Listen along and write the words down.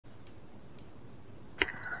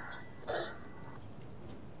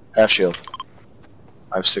Half shield.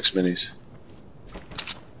 I have 6 minis.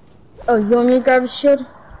 Oh, you want me to grab a shield?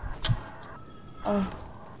 Oh.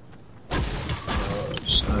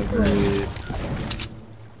 Side grenade.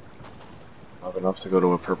 I have enough to go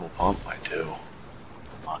to a purple pump? I do.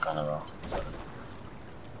 Not gonna though.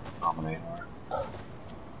 Dominate more.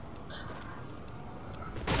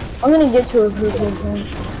 I'm gonna get to a purple pump.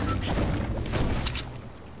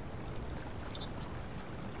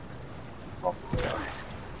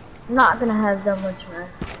 I'm not gonna have that much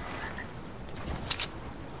rest.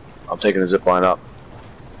 I'm taking a zip line up.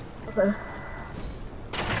 Okay.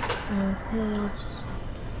 Okay,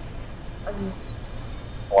 I'll just...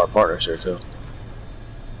 Oh, our partner's here too.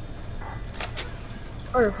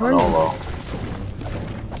 Our partner? No,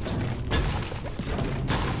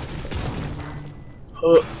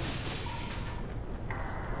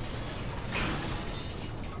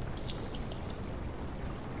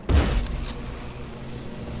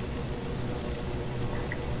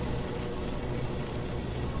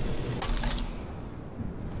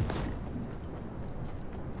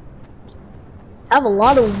 I have a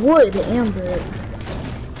lot of wood and brick.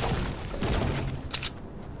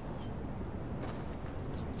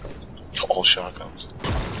 all shotguns.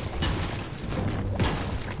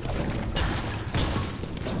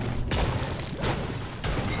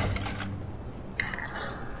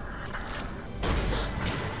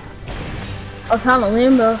 I found a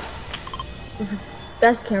Lambo.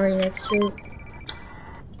 That's carry next to it.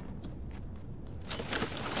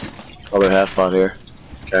 Other half pot here.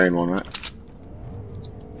 Carrying one, right?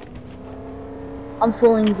 I'm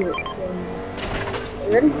fully good.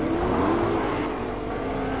 You ready?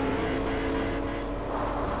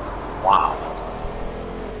 Wow.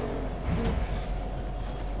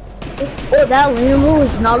 Oh, that Lambo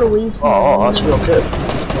is not a waste. Oh, that's real good.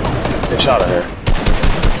 Good shot at her.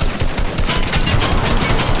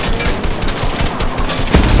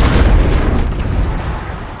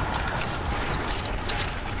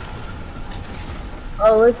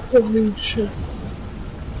 Oh, let's get these shit.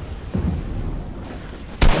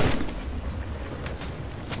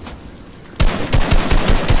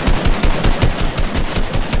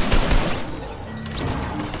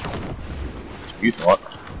 You thought.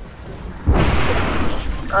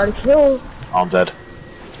 Got a kill. I'm dead.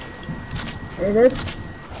 You're dead.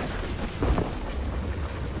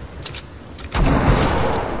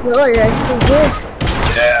 Yo, you're actually good.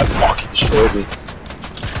 Yeah, fuck, he destroyed me.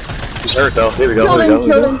 He's hurt though. Here we go. Kill him,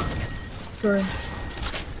 kill him. Sorry.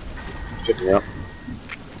 Get me up.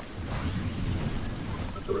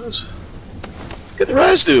 Get the res. Get the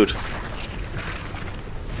res, dude.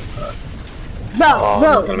 Bro, Oh, I'm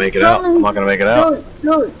not gonna make it out. I'm not gonna make it out.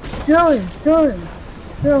 Kill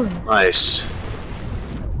him. Nice.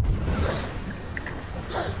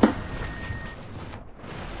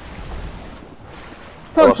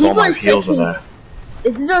 I left all my heals in there.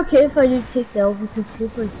 Is it okay if I do take the L because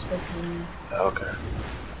people are expecting me? Okay.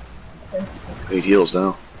 I need heals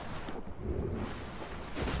now.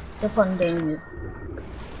 If I'm doing it.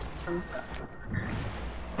 I'm sorry.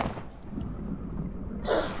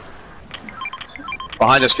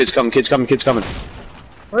 Behind us, kids coming, kids coming, kids coming.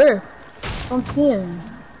 Where? I don't see him.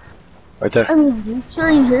 Right there. I mean, he's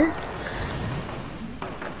right here.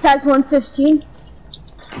 Tag 115.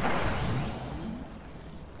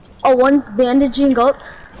 Oh, one's bandaging up.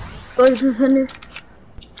 Go to defender.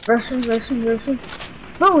 Rushing.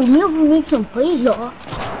 Bro, we need to make some plays, y'all.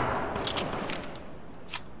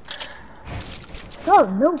 Oh,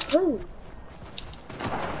 no plays.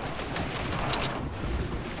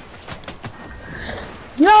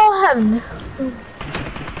 Y'all have no...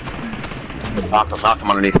 Knocked him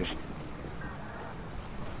underneath me.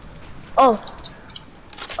 Oh.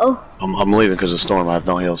 I'm leaving because of the storm. I have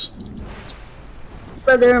no heals.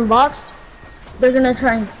 But they're in box. They're gonna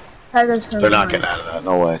try and tag us from They're not getting out of that.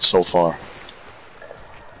 No way. It's so far.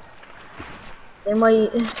 They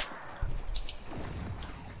might...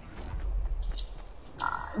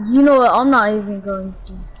 You know what? I'm not even going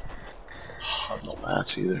to. I have no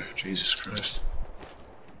mats either. Jesus Christ.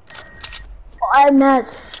 Oh, I have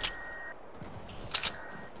mats.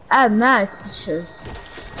 It's just...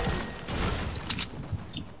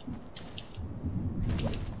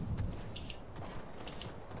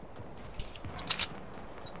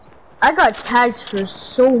 I got tagged for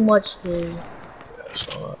so much there. Yeah, I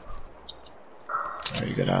saw that. Alright,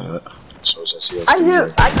 you get out of it. So is that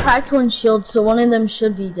CS2? I cracked one shield, so one of them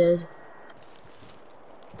should be dead.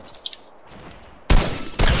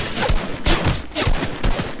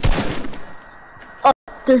 Oh,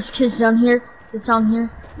 there's kids down here. It's down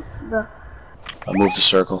here. I moved the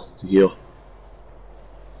circle to heal.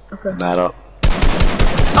 Okay. Mat up.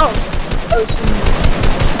 Oh,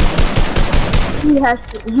 he has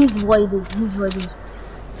to, he's waiting, he's waiting.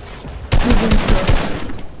 He's in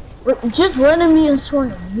Wait, just let him be in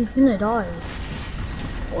storm. He's gonna die.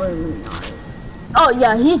 Or not. Oh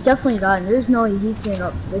yeah, he's definitely dying. There's no way he's getting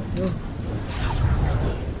up this hill.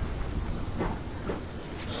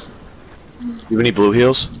 You have any blue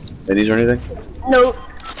heals? Minis or anything? Nope.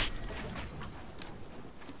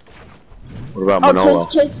 What about Oh, Manolo?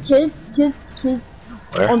 kids.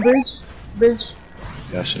 Where? On bridge.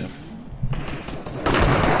 Yeah, I see him.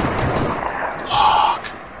 Fuck.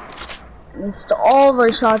 Missed all of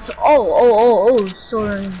our shots. Oh,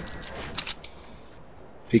 sorry.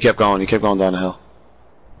 He kept going down the hill.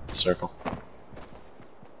 Circle.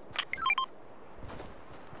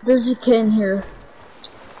 There's a kid in here.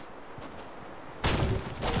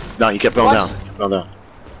 No, he kept going down. He kept going down.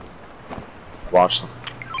 Watch them.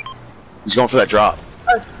 He's going for that drop.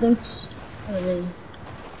 I think so.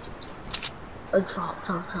 A drop.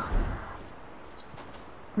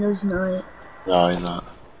 No, he's not. No, he's not.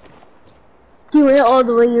 He went all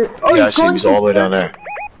the way here. Oh, yeah, I see him. He's all the way down there.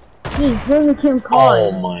 Dude, he's going to Camp Cod.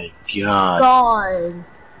 Oh my god.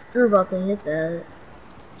 You're about to hit that.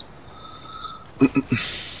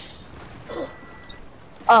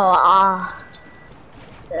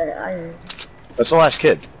 That's the last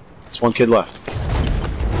kid. There's one kid left.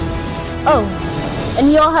 Oh,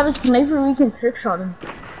 and y'all have a sniper, we can trick shot him.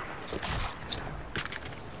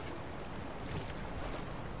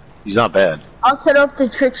 He's not bad. I'll set up the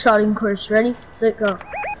trick shotting course. Ready, set, go.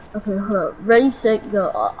 Okay, hold up. Ready, set,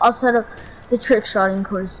 go. I'll set up the trick shotting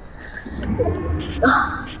course.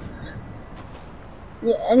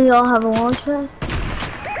 Yeah, and y'all have a launch pad?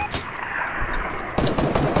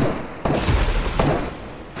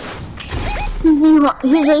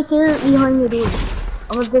 He's right there behind the door.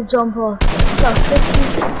 I'm gonna go jump off.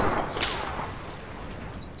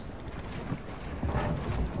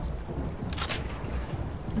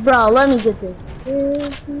 Bro, let me get this.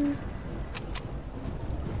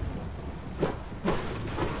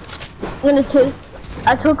 I'm gonna take.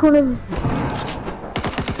 I took one of his.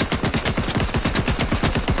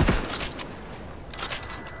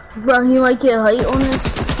 Bro, he might get height on it.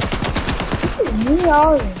 Me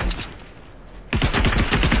out.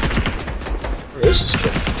 Where is this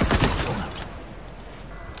kid?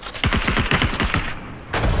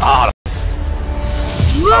 Ah!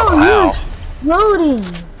 Bro, Wow. he's loading.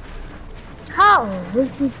 How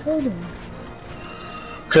was he floating?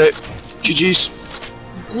 Okay, GG's.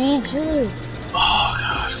 GG's. Oh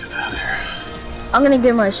god, get out of here. I'm gonna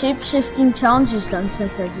get my shape-shifting challenges done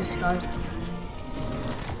since I just started.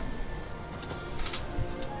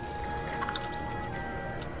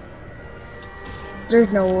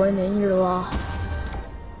 There's no one in your law.